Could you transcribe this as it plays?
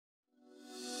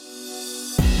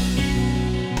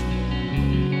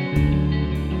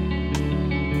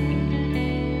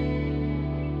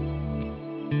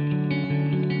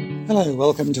Hello,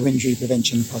 welcome to Injury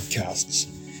Prevention Podcasts.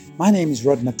 My name is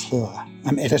Rod McClure.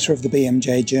 I'm editor of the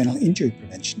BMJ journal Injury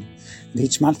Prevention, and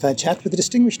each month I chat with a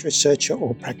distinguished researcher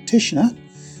or practitioner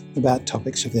about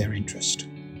topics of their interest.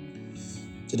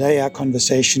 Today our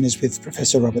conversation is with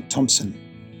Professor Robert Thompson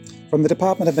from the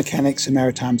Department of Mechanics and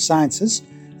Maritime Sciences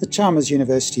at Chalmers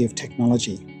University of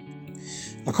Technology.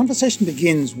 Our conversation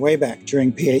begins way back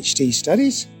during PhD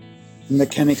studies in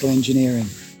mechanical engineering.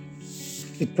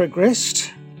 It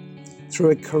progressed through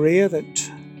a career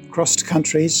that crossed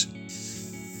countries,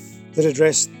 that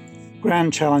addressed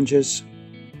grand challenges,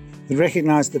 that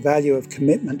recognised the value of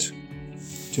commitment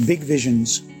to big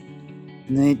visions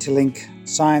and the need to link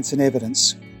science and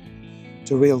evidence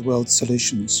to real-world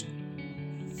solutions.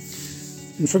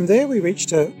 And from there we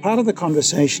reached a part of the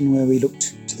conversation where we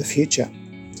looked to the future.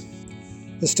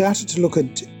 We started to look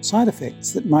at side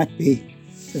effects that might be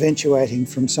eventuating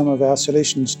from some of our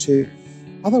solutions to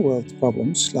other world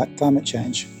problems like climate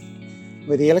change,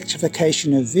 where the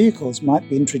electrification of vehicles might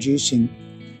be introducing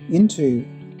into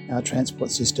our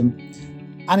transport system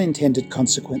unintended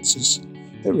consequences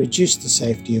that reduce the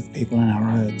safety of people on our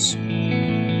roads.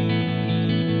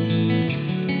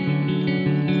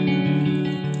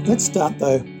 Let's start,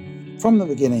 though, from the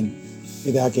beginning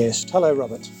with our guest. Hello,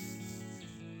 Robert.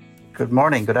 Good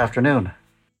morning, good afternoon.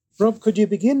 Rob, could you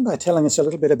begin by telling us a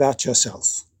little bit about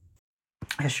yourself?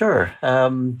 Sure.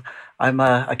 I'm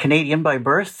a Canadian by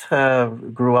birth,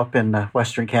 grew up in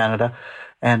Western Canada,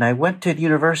 and I went to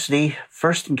university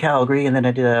first in Calgary, and then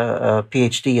I did a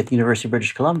PhD at the University of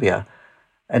British Columbia.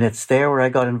 And it's there where I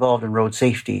got involved in road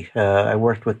safety. I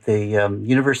worked with the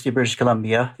University of British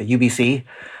Columbia, the UBC. It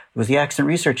was the accident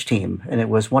research team, and it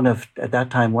was at that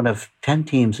time, one of 10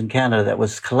 teams in Canada that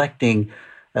was collecting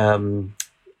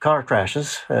car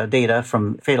crashes, data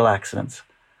from fatal accidents.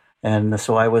 And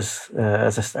so I was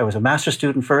a master's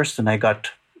student first, and I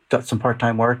got some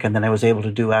part-time work, and then I was able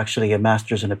to do actually a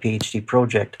master's and a PhD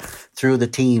project through the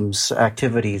team's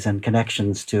activities and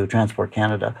connections to Transport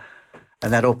Canada.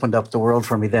 And that opened up the world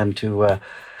for me then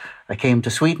I came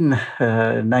to Sweden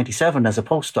in 97 as a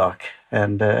postdoc.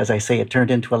 And as I say, it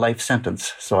turned into a life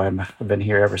sentence. So I've been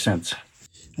here ever since.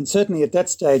 And certainly at that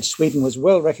stage, Sweden was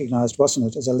well recognised, wasn't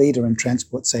it, as a leader in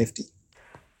transport safety?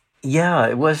 Yeah,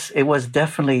 it was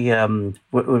definitely,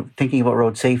 thinking about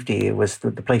road safety, it was the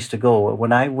place to go.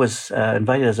 When I was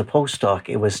invited as a postdoc,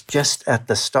 it was just at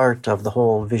the start of the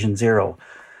whole Vision Zero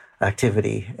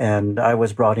activity. And I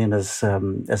was brought in as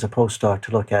a postdoc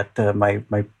to look at my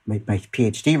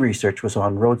PhD research was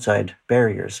on roadside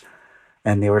barriers.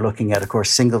 And they were looking at, of course,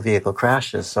 single vehicle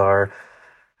crashes are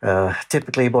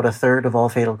typically about a third of all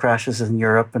fatal crashes in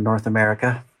Europe and North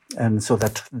America. And so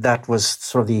that was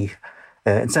sort of the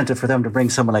incentive for them to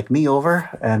bring someone like me over.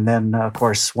 And then, of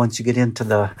course, once you get into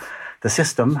the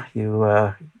system,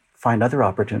 you find other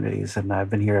opportunities. And I've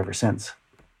been here ever since.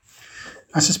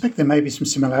 I suspect there may be some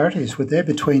similarities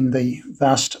between the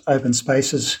vast open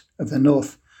spaces of the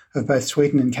north of both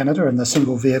Sweden and Canada, and the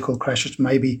single vehicle crashes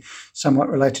may be somewhat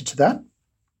related to that.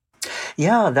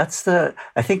 Yeah,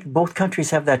 I think both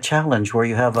countries have that challenge where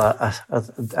you have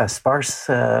a sparse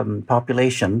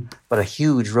population, but a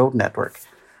huge road network.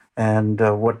 And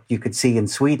what you could see in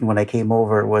Sweden when I came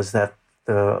over was that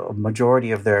the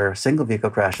majority of their single vehicle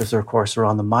crashes, of course, are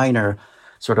on the minor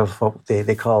sort of what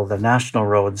they call the national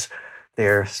roads.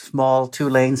 They're small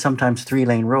 2-lane, sometimes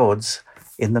 3-lane roads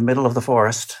in the middle of the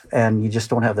forest, and you just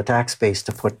don't have the tax base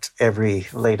to put every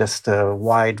latest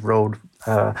wide road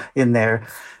in there.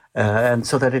 And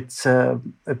so that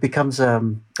it becomes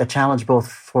a challenge both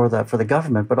for the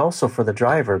government, but also for the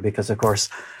driver, because, of course,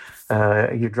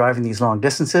 you're driving these long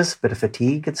distances, a bit of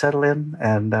fatigue could settle in,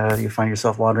 and you find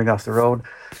yourself wandering off the road.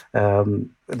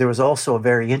 There was also a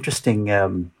very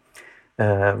interesting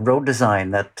road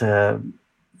design that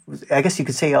I guess you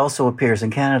could say also appears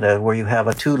in Canada, where you have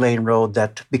a 2-lane road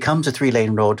that becomes a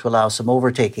 3-lane road to allow some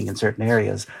overtaking in certain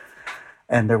areas.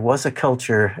 And there was a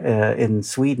culture in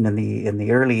Sweden in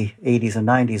the early 80s and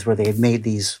 90s where they had made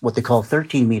these what they call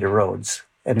 13-meter roads.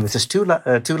 And it was just two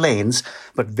lanes,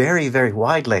 but very, very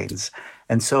wide lanes.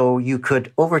 And so you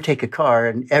could overtake a car,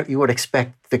 and you would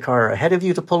expect the car ahead of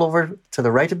you to pull over to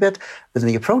the right a bit, but then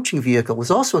the approaching vehicle was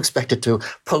also expected to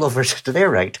pull over to their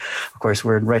right. Of course,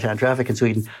 we're in right-hand traffic in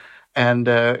Sweden. And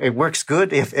it works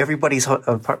good if everybody's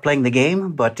playing the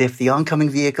game, but if the oncoming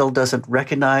vehicle doesn't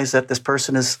recognize that this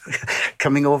person is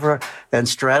coming over and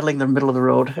straddling the middle of the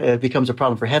road, it becomes a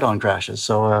problem for head-on crashes.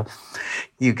 So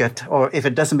or if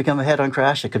it doesn't become a head-on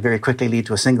crash, it could very quickly lead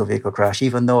to a single vehicle crash,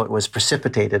 even though it was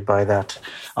precipitated by that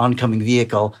oncoming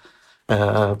vehicle.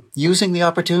 Using the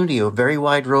opportunity of a very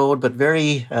wide road, but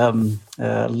very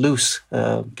loose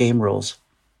game rules.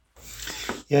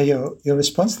 Yeah, your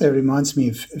response there reminds me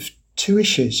of two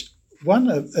issues. One,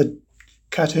 a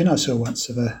cartoon I saw once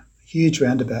of a huge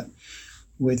roundabout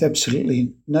with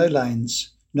absolutely no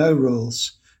lanes, no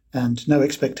rules, and no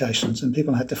expectations, and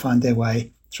people had to find their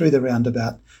way through the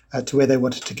roundabout to where they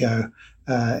wanted to go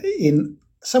in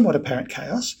somewhat apparent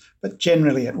chaos, but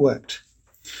generally it worked.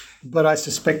 But I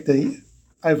suspect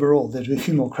overall there'd be a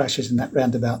few more crashes in that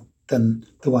roundabout than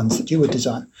the ones that you would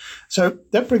design. So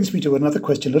that brings me to another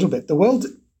question a little bit. The world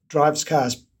drives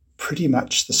cars pretty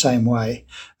much the same way.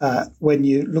 When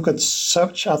you look at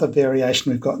such other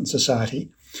variation we've got in society,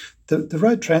 the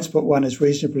road transport one is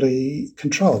reasonably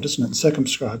controlled, isn't it?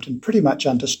 Circumscribed and pretty much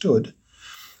understood,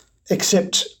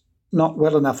 except not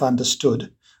well enough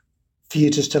understood for you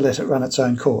just to let it run its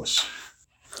own course.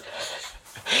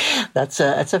 That's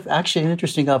actually an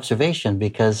interesting observation,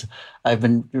 because I've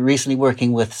been recently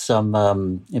working with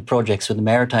some projects with the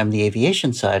maritime and the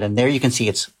aviation side, and there you can see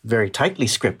it's very tightly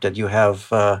scripted. You have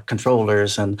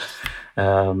controllers and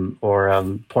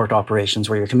port operations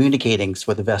where you're communicating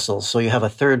with the vessels. So you have a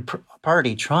third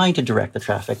party trying to direct the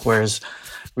traffic, whereas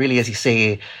really, as you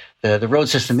say, the road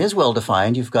system is well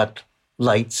defined. You've got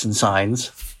lights and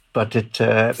signs, but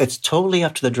it's totally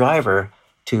up to the driver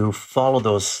to follow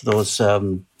those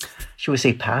should we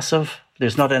say passive?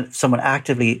 There's not someone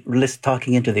actively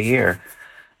talking into the ear.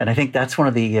 And I think that's one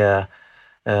of the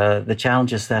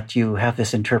challenges, that you have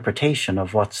this interpretation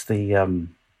of what is the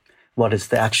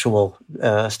actual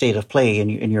state of play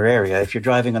in your area. If you're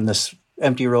driving on this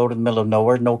empty road in the middle of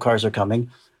nowhere, no cars are coming,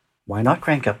 why not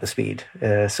crank up the speed?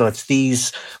 So it's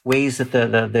these ways that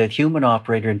the human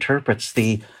operator interprets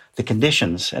the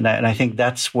conditions. And I think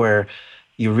that's where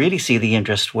you really see the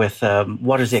interest with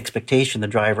what is the expectation the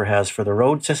driver has for the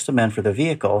road system and for the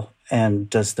vehicle,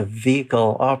 and does the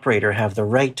vehicle operator have the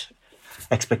right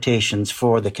expectations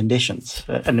for the conditions?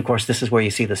 And of course, this is where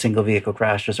you see the single vehicle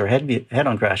crashes or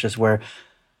head-on crashes, where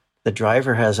the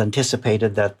driver has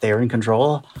anticipated that they're in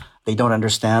control. They don't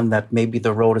understand that maybe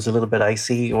the road is a little bit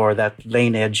icy, or that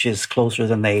lane edge is closer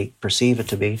than they perceive it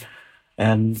to be.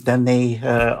 And then they,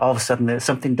 all of a sudden,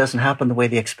 something doesn't happen the way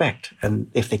they expect. And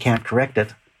if they can't correct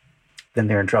it, then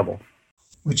they're in trouble.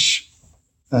 Which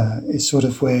is sort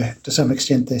of where, to some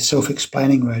extent, the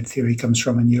self-explaining road theory comes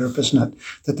from in Europe, isn't it?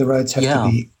 That the roads have to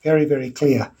be very, very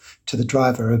clear to the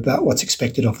driver about what's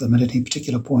expected of them at any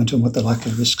particular point and what the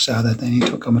likely risks are that they need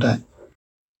to accommodate.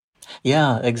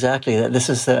 Yeah, exactly. This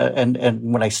is and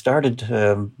when I started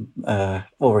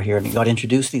over here and got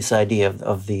introduced to this idea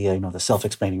of the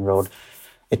self-explaining road,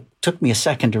 it took me a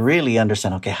second to really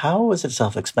understand. Okay, how is it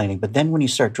self-explaining? But then when you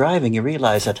start driving, you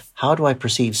realize that how do I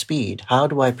perceive speed? How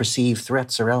do I perceive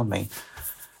threats around me?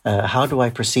 How do I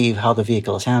perceive how the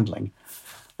vehicle is handling?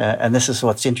 And this is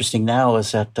what's interesting now,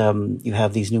 is that you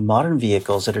have these new modern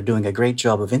vehicles that are doing a great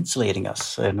job of insulating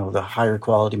us. The higher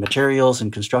quality materials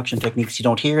and construction techniques. You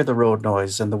don't hear the road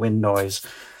noise and the wind noise.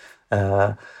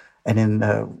 And in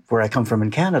where I come from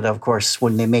in Canada, of course,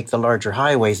 when they make the larger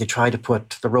highways, they try to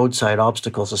put the roadside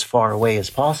obstacles as far away as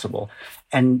possible.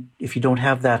 And if you don't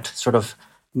have that sort of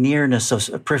nearness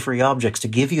of periphery objects to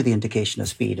give you the indication of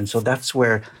speed, and so that's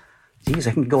where, geez,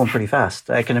 I can go pretty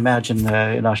fast. I can imagine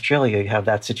in Australia you have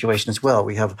that situation as well.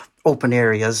 We have open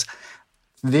areas,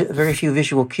 very few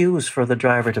visual cues for the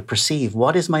driver to perceive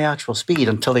what is my actual speed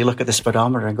until they look at the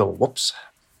speedometer and go, whoops.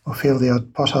 Or feel the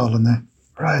odd pothole in the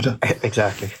road.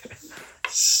 Exactly.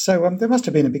 So there must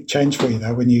have been a big change for you,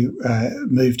 though, when you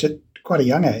moved at quite a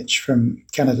young age from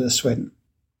Canada to Sweden.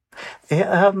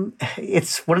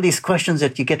 It's one of these questions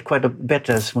that you get quite a bit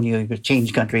as when you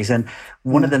change countries. And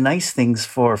one of the nice things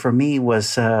for me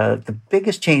was the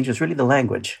biggest change was really the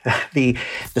language. the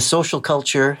social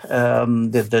culture,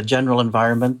 the general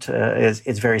environment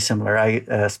is very similar.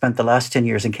 I spent the last 10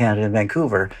 years in Canada, in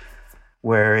Vancouver,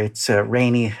 where it's a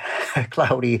rainy,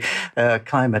 cloudy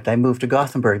climate. I moved to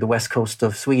Gothenburg, the west coast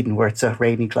of Sweden, where it's a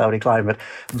rainy, cloudy climate.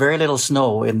 Very little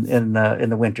snow in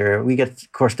the winter. We get,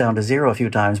 of course, down to zero a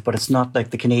few times, but it's not like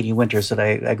the Canadian winters that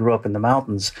I grew up in the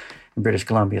mountains in British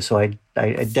Columbia. So I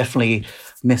definitely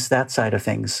miss that side of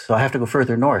things. So I have to go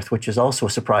further north, which is also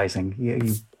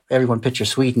surprising. Everyone pictures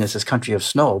Sweden as this country of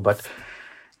snow, but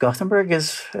Gothenburg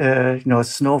is, it's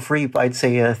snow-free, I'd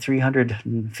say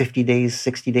 350 days,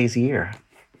 60 days a year.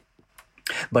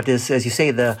 But as you say,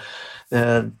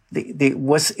 it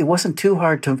wasn't too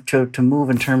hard to move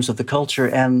in terms of the culture,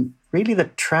 and really the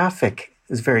traffic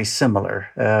is very similar.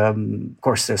 Of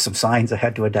course, there's some signs I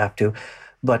had to adapt to,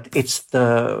 but it's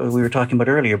we were talking about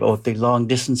earlier about the long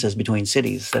distances between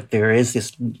cities, that there is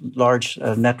this large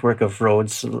network of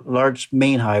roads, large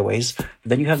main highways.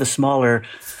 Then you have the smaller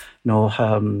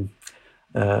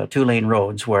 2-lane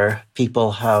roads where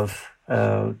people have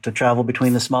to travel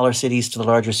between the smaller cities to the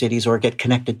larger cities or get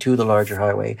connected to the larger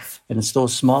highway. And it's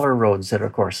those smaller roads that,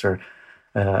 of course, are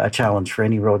a challenge for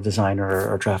any road designer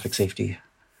or traffic safety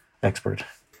expert.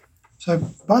 So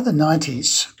by the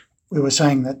 90s, we were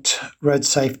saying that road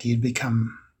safety had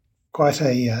become quite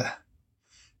a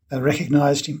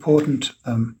recognised, important,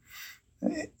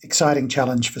 exciting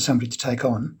challenge for somebody to take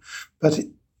on. But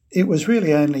it was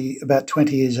really only about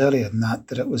 20 years earlier than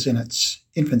that it was in its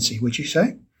infancy, would you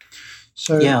say?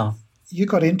 So yeah. You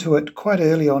got into it quite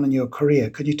early on in your career.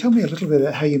 Could you tell me a little bit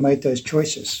about how you made those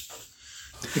choices?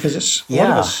 Because a lot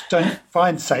of us don't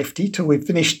find safety till we've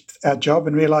finished our job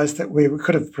and realise that we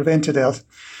could have prevented a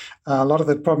lot of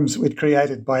the problems that we'd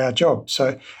created by our job.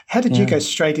 So how did you go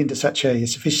straight into such a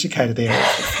sophisticated area?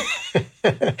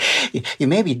 You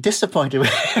may be disappointed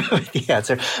with the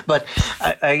answer, but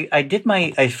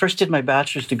I first did my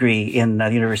bachelor's degree in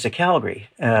the University of Calgary.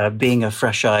 Being a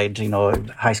fresh-eyed,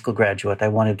 high school graduate, I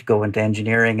wanted to go into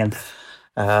engineering, and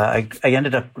I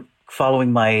ended up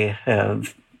following my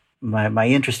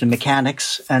interest in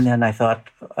mechanics. And then I thought,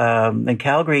 in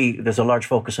Calgary, there's a large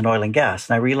focus on oil and gas.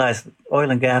 And I realized oil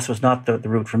and gas was not the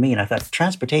route for me. And I thought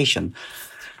transportation.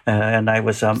 And I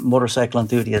was a motorcycle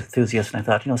enthusiast. And I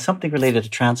thought, something related to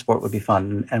transport would be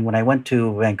fun. And when I went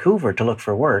to Vancouver to look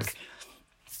for work,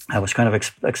 I was kind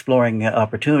of exploring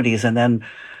opportunities. And then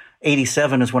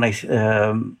 87 is when I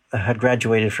had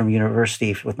graduated from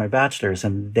university with my bachelor's.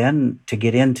 And then to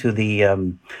get into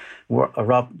the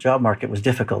job market was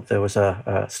difficult. There was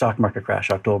a stock market crash,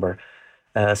 October.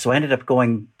 So I ended up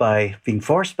going by being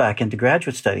forced back into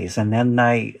graduate studies. And then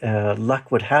luck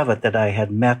would have it that I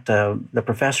had met the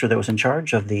professor that was in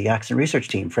charge of the accident research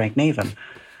team, Frank Navin.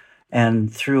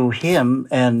 And through him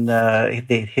and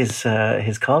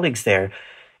his colleagues there,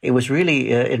 it was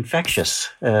really infectious,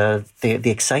 the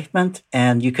excitement.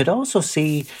 And you could also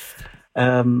see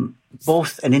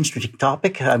both an interesting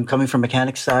topic. I'm coming from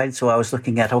mechanics side, so I was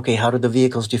looking at, okay, how do the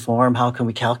vehicles deform? How can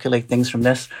we calculate things from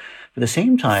this? At the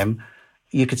same time,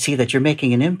 you could see that you're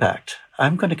making an impact.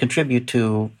 I'm going to contribute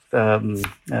to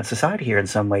society here in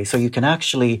some way. So you can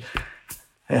actually,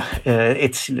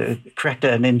 correct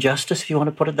an injustice, if you want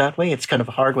to put it that way. It's kind of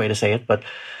a hard way to say it, but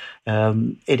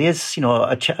it is,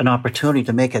 an opportunity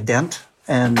to make a dent.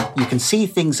 And you can see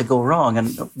things that go wrong.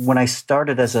 And when I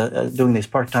started as doing this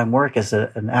part-time work as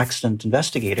an accident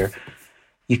investigator,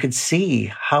 you could see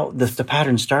how the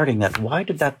pattern starting that, why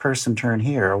did that person turn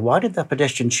here? Or why did that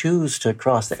pedestrian choose to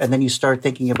cross there? And then you start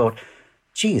thinking about,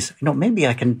 geez, maybe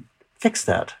I can fix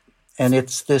that. And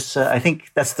it's this, I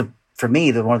think that's for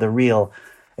me, one of the real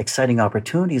exciting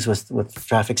opportunities with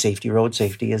traffic safety, road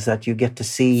safety, is that you get to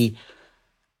see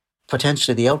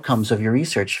potentially the outcomes of your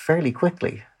research fairly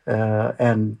quickly.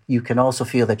 And you can also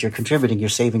feel that you're contributing, you're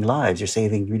saving lives,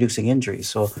 reducing injuries.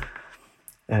 So,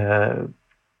 I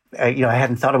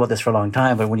hadn't thought about this for a long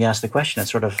time, but when you ask the question,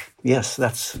 it's sort of, yes,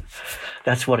 that's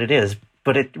what it is.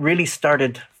 But it really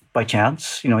started by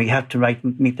chance. You have to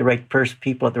meet the right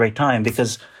people at the right time,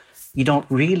 because you don't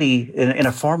really, in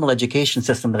a formal education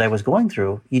system that I was going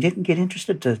through, you didn't get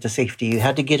interested to safety. You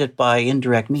had to get it by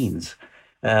indirect means.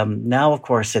 Now, of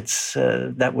course, it's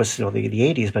that was the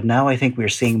 80s, but now I think we're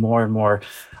seeing more and more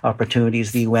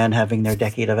opportunities, the UN having their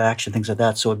decade of action, things like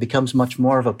that. So it becomes much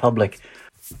more of a public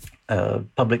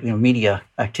media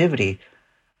activity.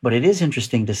 But it is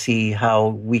interesting to see how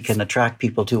we can attract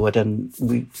people to it. And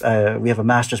we have a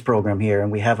master's program here,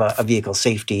 and we have a vehicle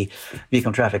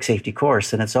traffic safety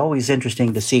course. And it's always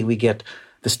interesting to see we get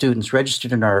the students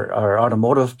registered in our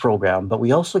automotive program, but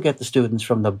we also get the students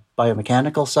from the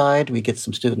biomechanical side. We get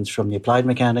some students from the applied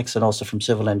mechanics and also from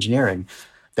civil engineering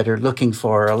that are looking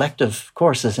for elective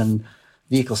courses, and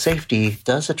vehicle safety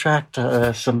does attract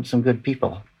some good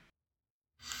people.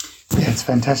 Yeah, it's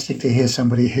fantastic to hear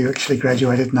somebody who actually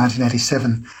graduated in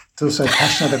 1987 is also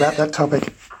passionate about that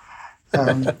topic,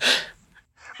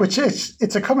 which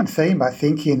it's a common theme, I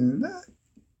think, in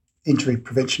injury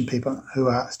prevention people who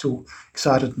are still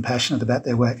excited and passionate about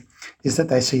their work, is that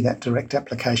they see that direct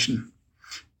application,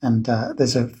 and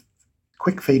there's a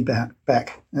quick feedback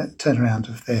turnaround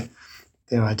of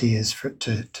their ideas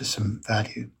to some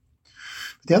value.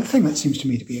 But the other thing that seems to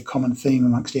me to be a common theme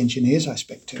amongst engineers I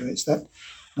speak to is that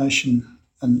notion,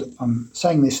 and I'm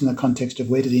saying this in the context of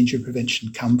where did injury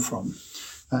prevention come from,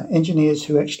 engineers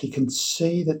who actually can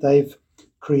see that they've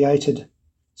created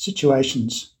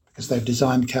situations. Because they've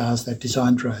designed cars, they've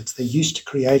designed roads. They're used to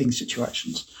creating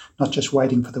situations, not just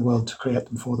waiting for the world to create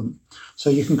them for them. So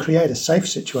you can create a safe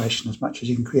situation as much as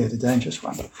you can create a dangerous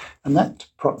one. And that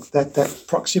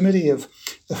proximity of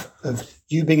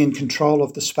you being in control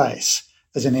of the space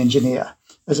as an engineer,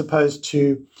 as opposed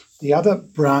to the other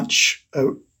branch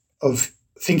of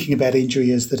thinking about injury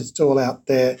is that it's all out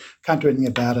there, can't do anything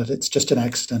about it, it's just an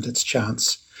accident, it's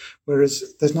chance. Whereas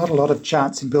there's not a lot of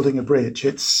chance in building a bridge,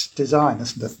 it's design,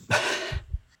 isn't it?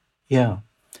 Yeah.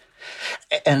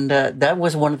 And that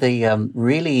was one of the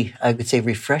really, I would say,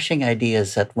 refreshing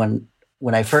ideas that when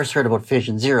I first heard about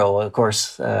Vision Zero, of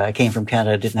course, I came from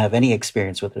Canada, didn't have any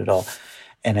experience with it at all.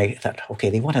 And I thought, okay,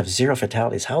 they want to have zero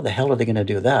fatalities. How the hell are they going to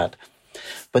do that?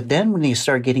 But then when you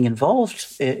start getting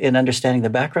involved in understanding the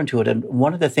background to it, and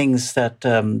one of the things that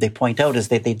they point out is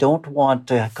that they don't want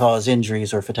to cause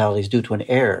injuries or fatalities due to an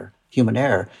error, human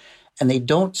error. And they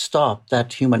don't stop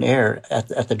that human error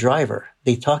at the driver.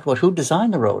 They talk about who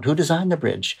designed the road, who designed the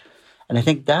bridge. And I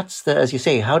think that's, as you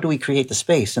say, how do we create the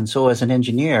space? And so as an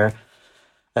engineer,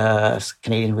 as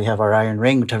Canadian, we have our iron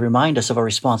ring to remind us of our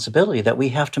responsibility that we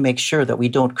have to make sure that we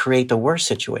don't create the worst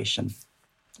situation.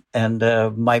 And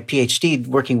my PhD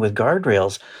working with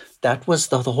guardrails, that was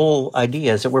the whole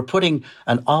idea, is that we're putting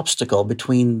an obstacle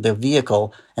between the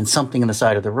vehicle and something on the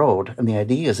side of the road. And the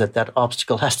idea is that that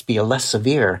obstacle has to be a less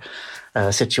severe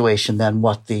situation than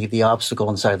what the obstacle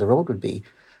on the side of the road would be.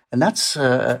 And that's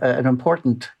an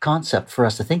important concept for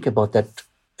us to think about, that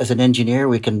as an engineer,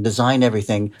 we can design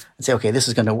everything and say, okay, this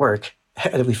is going to work.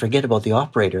 And we forget about the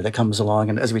operator that comes along.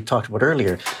 And as we talked about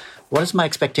earlier, what is my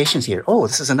expectations here? Oh,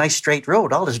 this is a nice straight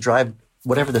road. I'll just drive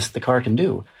whatever the car can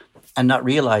do, and not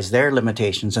realize their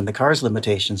limitations and the car's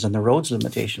limitations and the road's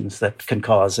limitations that can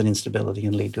cause an instability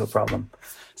and lead to a problem.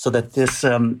 So that this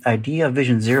idea of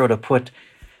Vision Zero to put,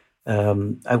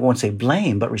 I won't say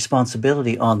blame, but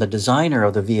responsibility on the designer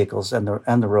of the vehicles and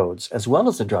the roads, as well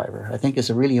as the driver, I think is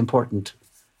a really important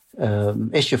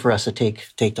issue for us to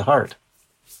take to heart.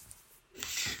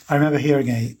 I remember hearing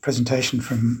a presentation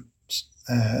from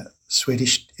a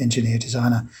Swedish engineer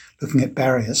designer looking at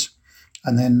barriers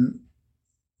and then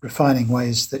refining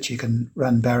ways that you can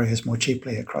run barriers more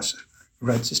cheaply across a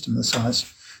road system the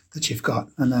size that you've got,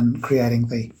 and then creating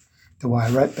the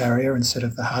wire rope barrier instead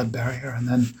of the hard barrier, and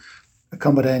then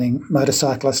accommodating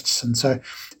motorcyclists. And so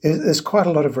there's quite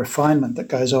a lot of refinement that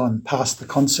goes on past the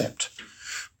concept.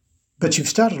 But you've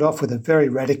started off with a very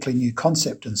radically new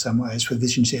concept in some ways with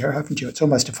Vision Zero, haven't you? It's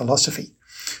almost a philosophy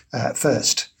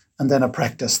first, and then a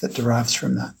practice that derives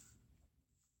from that.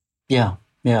 Yeah.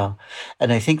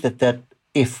 And I think that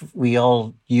if we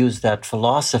all use that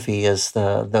philosophy as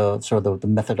the sort of the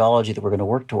methodology that we're going to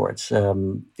work towards,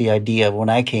 the idea when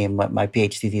I came, my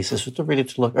PhD thesis was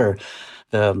to look, or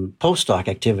the postdoc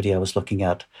activity I was looking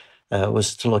at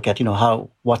was to look at,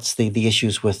 what's the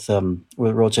issues with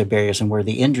roadside barriers and where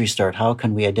the injuries start. How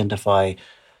can we identify,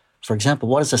 for example,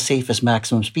 what is the safest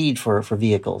maximum speed for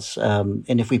vehicles?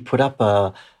 And if we put up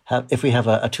if we have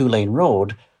a 2-lane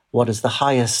road, what is the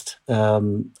highest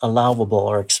allowable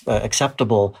or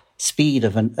acceptable speed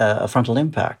of a frontal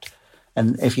impact?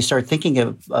 And if you start thinking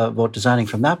about designing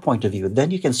from that point of view,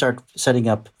 then you can start setting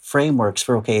up frameworks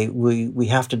for, okay, we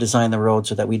have to design the road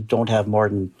so that we don't have more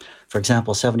than, for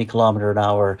example, 70 kilometer an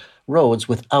hour roads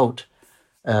without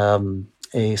some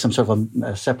sort of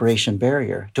a separation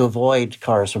barrier to avoid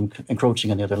cars from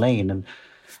encroaching on the other lane.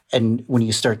 And when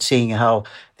you start seeing how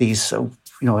these,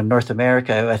 in North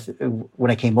America,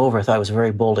 when I came over, I thought it was a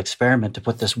very bold experiment to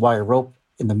put this wire rope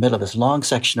in the middle of this long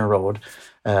section of road.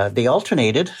 They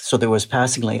alternated, so there was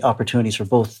passing lane opportunities for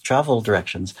both travel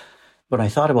directions. But when I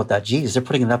thought about that, geez, they're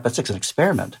putting it up, that's like an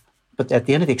experiment. But at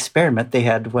the end of the experiment,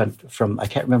 they went from, I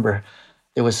can't remember,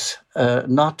 there was they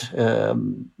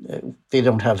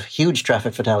don't have huge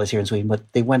traffic fatalities here in Sweden,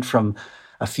 but they went from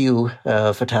a few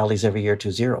fatalities every year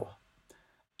to zero.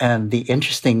 And the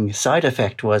interesting side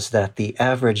effect was that the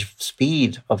average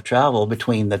speed of travel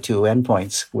between the two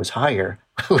endpoints was higher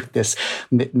with this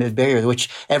mid-barrier, which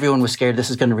everyone was scared this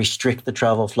is going to restrict the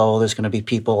travel flow. There's going to be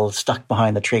people stuck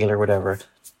behind the trailer or whatever.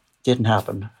 Didn't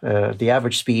happen. The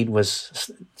average speed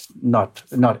was not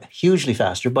hugely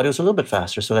faster, but it was a little bit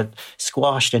faster. So that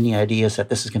squashed any ideas that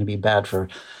this is going to be bad for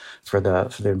the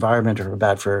environment or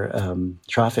bad for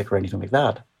traffic or anything like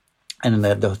that. And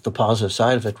the positive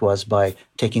side of it was, by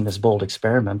taking this bold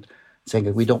experiment, saying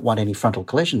that we don't want any frontal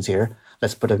collisions here,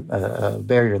 let's put a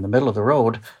barrier in the middle of the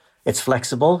road. It's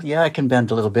flexible. Yeah, it can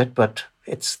bend a little bit, but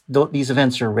these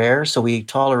events are rare. So we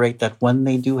tolerate that when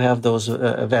they do have those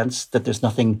events, that there's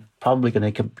nothing probably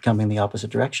going to come in the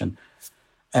opposite direction.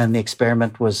 And the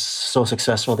experiment was so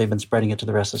successful, they've been spreading it to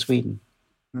the rest of Sweden.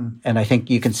 Mm. And I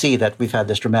think you can see that we've had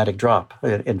this dramatic drop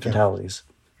in fatalities.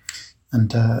 Yeah.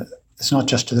 And it's not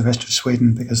just to the rest of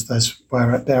Sweden, because those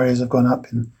wire barriers have gone up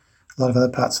in a lot of other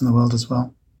parts in the world as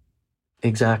well.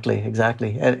 Exactly.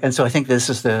 And so I think this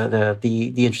is the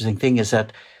interesting thing, is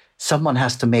that someone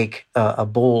has to make a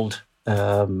bold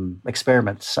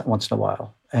experiment once in a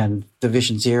while. And the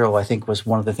Vision Zero, I think, was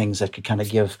one of the things that could kind of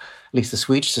give at least the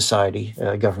Swedish society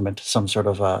government some sort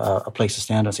of a place to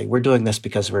stand and say, we're doing this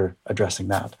because we're addressing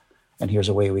that. And here's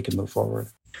a way we can move forward.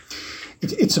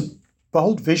 It's a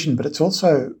bold vision, but it's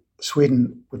also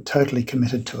Sweden were totally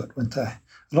committed to it, weren't they?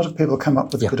 A lot of people come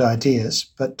up with good ideas,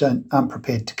 but aren't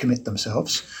prepared to commit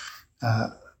themselves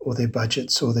or their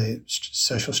budgets or their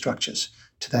social structures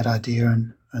to that idea.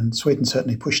 And Sweden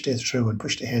certainly pushed it through and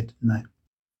pushed ahead, didn't they?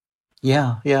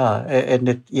 Yeah,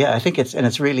 and I think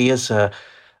it's really is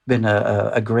been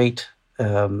a great.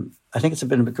 I think it's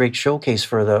been a great showcase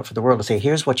for the world to say,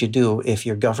 here's what you do if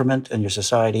your government and your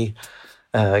society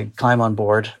climb on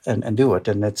board and do it.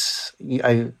 And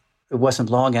it wasn't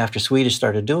long after Sweden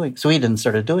started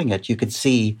doing it, you could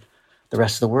see the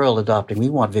rest of the world adopting. We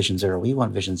want Vision Zero. We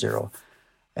want Vision Zero.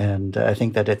 And I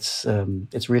think that it's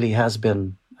really has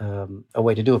been a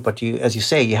way to do it. But as you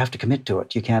say, you have to commit to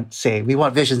it. You can't say, we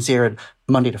want Vision Zero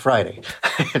Monday to Friday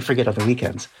and forget on the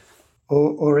weekends.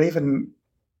 Or even,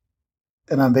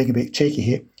 and I'm being a bit cheeky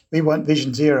here, we want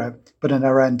Vision Zero, but in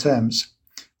our own terms.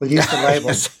 We'll use the label,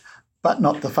 yes, but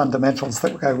not the fundamentals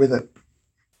that go with it.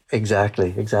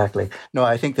 Exactly. No,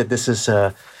 I think that this is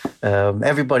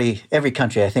every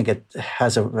country, I think it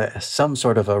has some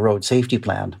sort of a road safety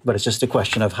plan, but it's just a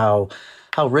question of how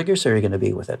rigorous are you going to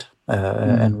be with it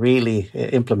and really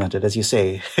implement it. As you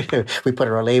say, we put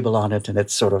our label on it and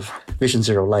it's sort of Vision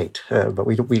Zero light, but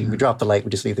we drop the light, we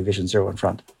just leave the Vision Zero in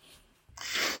front.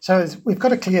 So we've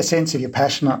got a clear sense of you're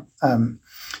passionate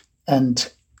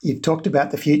and you've talked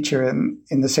about the future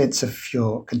in the sense of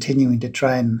you're continuing to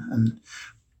train and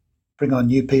bring on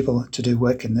new people to do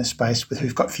work in this space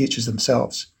who've got futures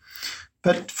themselves.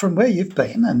 But from where you've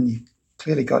been, and you've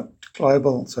clearly got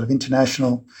global, sort of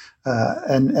international,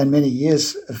 and many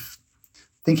years of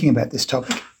thinking about this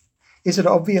topic, is it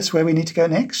obvious where we need to go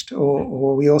next, or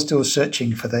are we all still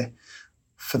searching for the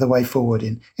way forward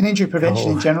in injury prevention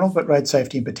in general, but road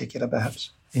safety in particular, perhaps?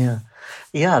 Yeah,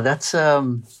 that's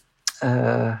something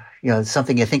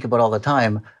you think about all the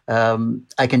time.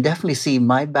 I can definitely see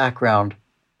my background.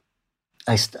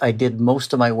 I did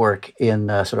most of my work in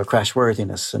sort of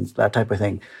crashworthiness and that type of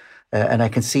thing, and I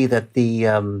can see that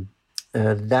the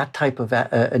that type of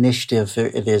initiative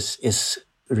is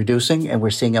reducing, and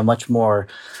we're seeing a much more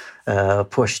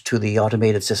push to the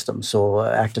automated system, so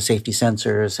active safety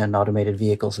sensors and automated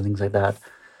vehicles and things like that.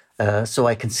 So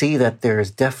I can see that there's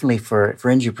definitely for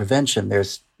injury prevention,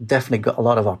 there's definitely a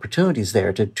lot of opportunities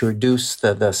there to reduce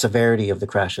the severity of the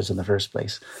crashes in the first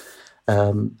place.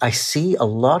 I see a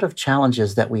lot of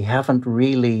challenges that we haven't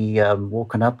really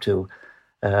woken up to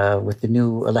with the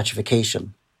new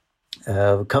electrification.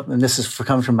 And this is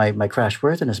coming from my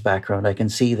crashworthiness background. I can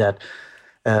see that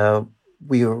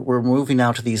we're moving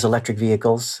now to these electric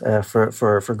vehicles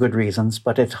for good reasons,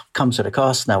 but it comes at a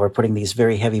cost now. We're putting these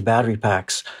very heavy battery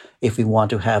packs if we want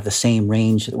to have the same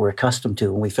range that we're accustomed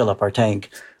to. When we fill up our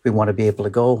tank, we want to be able to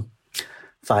go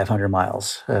 500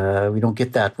 miles. We don't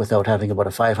get that without having about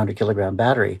a 500 kilogram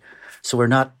battery. So we're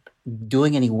not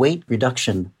doing any weight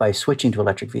reduction by switching to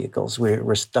electric vehicles.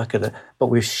 We're stuck at it, but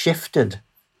we've shifted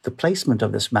the placement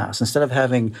of this mass. Instead of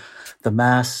having the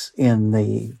mass in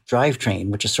the drivetrain,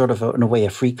 which is sort of in a way a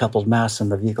free coupled mass in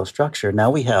the vehicle structure, now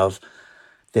we have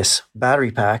this battery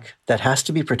pack that has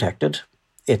to be protected.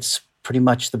 It's pretty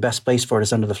much the best place for it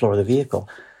is under the floor of the vehicle.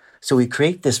 So we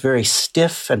create this very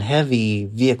stiff and heavy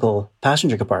vehicle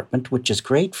passenger compartment, which is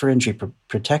great for injury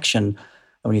protection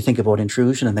when you think about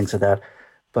intrusion and things like that.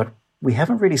 But we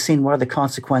haven't really seen what are the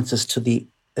consequences to the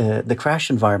crash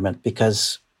environment,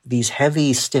 because these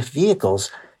heavy, stiff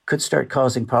vehicles could start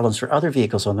causing problems for other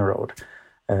vehicles on the road.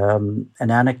 An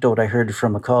anecdote I heard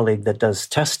from a colleague that does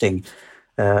testing,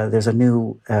 there's a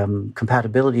new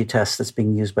compatibility test that's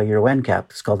being used by Euro NCAP.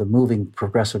 It's called the Moving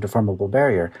Progressive Deformable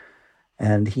Barrier.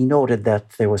 And he noted that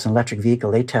there was an electric vehicle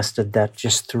they tested that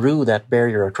just threw that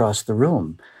barrier across the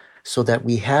room. So that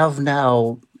we have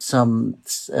now some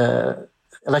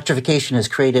electrification has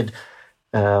created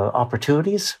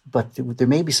opportunities, but there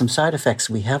may be some side effects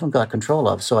we haven't got control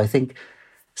of. So I think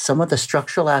some of the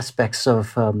structural aspects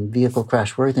of vehicle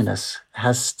crashworthiness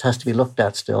has to be looked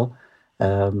at still.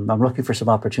 I'm looking for some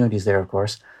opportunities there, of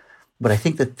course. But I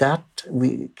think that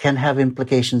we can have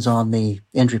implications on the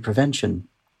injury prevention.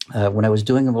 When I was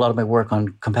doing a lot of my work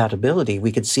on compatibility,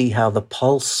 we could see how the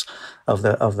pulse of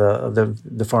the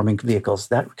deforming vehicles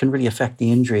that can really affect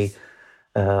the injury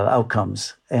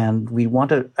outcomes. And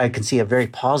I can see a very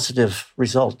positive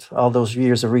result. All those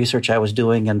years of research I was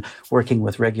doing and working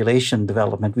with regulation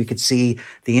development, we could see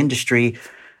the industry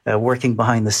working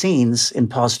behind the scenes in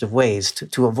positive ways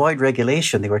to avoid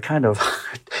regulation. They were kind of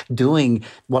doing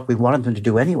what we wanted them to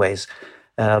do anyways.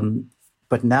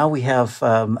 But now we have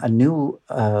a new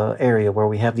area where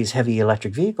we have these heavy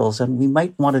electric vehicles, and we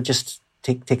might want to just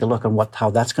take a look on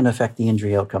how that's going to affect the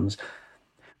injury outcomes.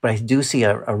 But I do see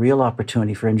a real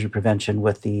opportunity for injury prevention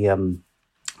with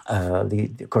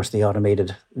of course, the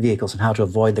automated vehicles and how to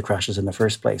avoid the crashes in the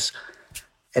first place.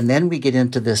 And then we get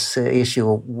into this issue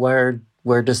of where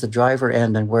does the driver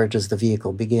end and where does the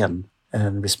vehicle begin,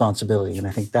 and responsibility. And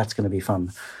I think that's going to be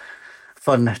fun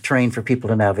terrain for people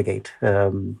to navigate.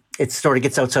 It sort of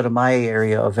gets outside of my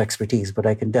area of expertise, but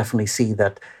I can definitely see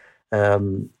that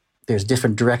there's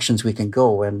different directions we can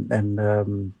go,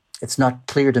 and it's not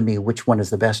clear to me which one is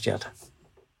the best yet.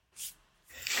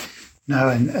 No,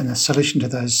 and the solution to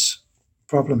those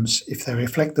problems, if they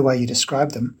reflect the way you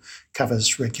describe them,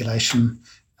 covers regulation,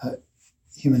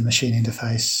 human-machine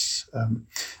interface,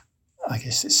 I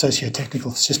guess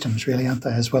socio-technical systems, really, aren't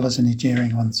they, as well as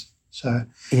engineering ones. So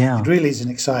It really is an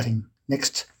exciting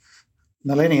next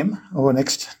millennium, or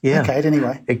next decade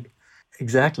anyway.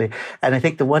 Exactly. And I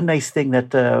think the one nice thing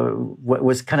that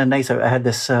was kind of nice, I had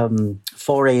this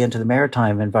foray into the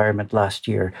maritime environment last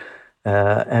year.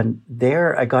 And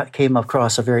there I came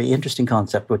across a very interesting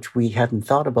concept, which we hadn't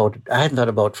thought about. I hadn't thought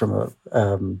about from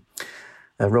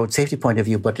a road safety point of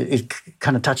view, but it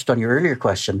kind of touched on your earlier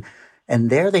question. And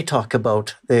there they talk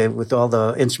about with all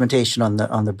the instrumentation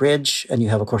on the bridge, and you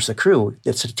have, of course, the crew.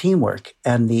 It's a teamwork,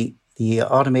 and the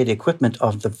automated equipment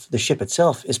of the ship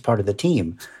itself is part of the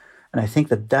team. And I think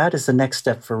that is the next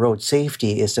step for road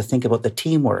safety, is to think about the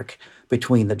teamwork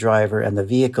between the driver and the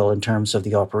vehicle in terms of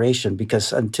the operation,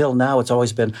 because until now it's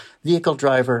always been vehicle,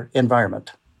 driver,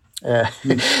 environment.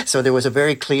 So there was a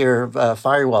very clear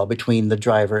firewall between the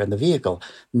driver and the vehicle.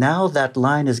 Now that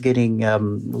line is getting a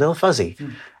little fuzzy.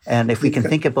 And if we can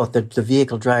think about the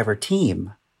vehicle driver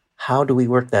team, how do we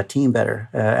work that team better?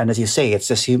 And as you say, it's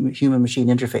this human-machine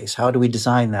interface. How do we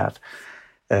design that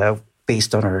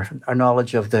based on our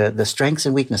knowledge of the strengths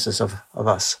and weaknesses of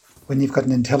us? When you've got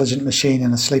an intelligent machine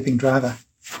and a sleeping driver,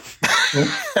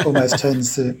 it almost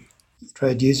turns the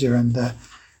road user and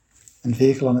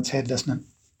vehicle on its head, doesn't it?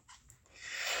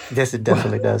 Yes, it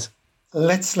definitely does.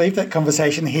 Let's leave that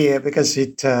conversation here, because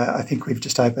I think we've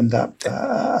just opened up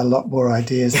a lot more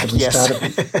ideas than we started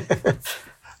with.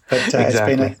 But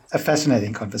exactly. It's been a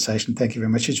fascinating conversation. Thank you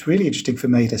very much. It's really interesting for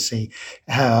me to see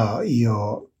how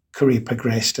your career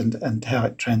progressed and how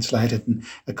it translated and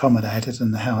accommodated,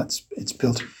 and how it's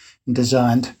built and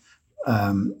designed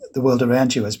the world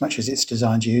around you as much as it's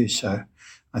designed you. So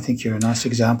I think you're a nice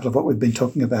example of what we've been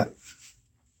talking about.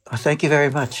 Oh, thank you very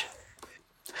much.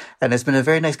 And it's been a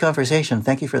very nice conversation.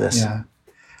 Thank you for this. Yeah.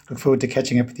 Look forward to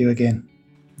catching up with you again.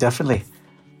 Definitely.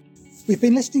 We've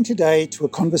been listening today to a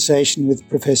conversation with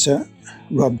Professor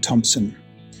Rob Thompson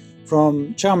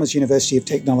from Chalmers University of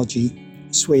Technology,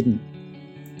 Sweden.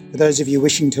 For those of you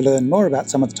wishing to learn more about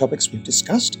some of the topics we've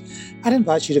discussed, I'd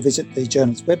invite you to visit the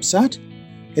journal's website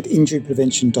at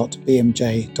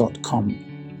injuryprevention.bmj.com.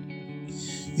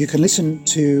 You can listen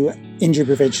to injury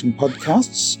prevention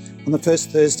podcasts on the first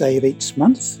Thursday of each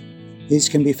month. These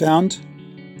can be found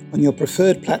on your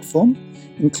preferred platform,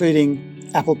 including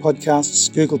Apple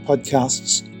Podcasts, Google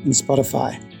Podcasts, and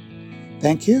Spotify.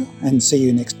 Thank you, and see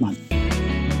you next month.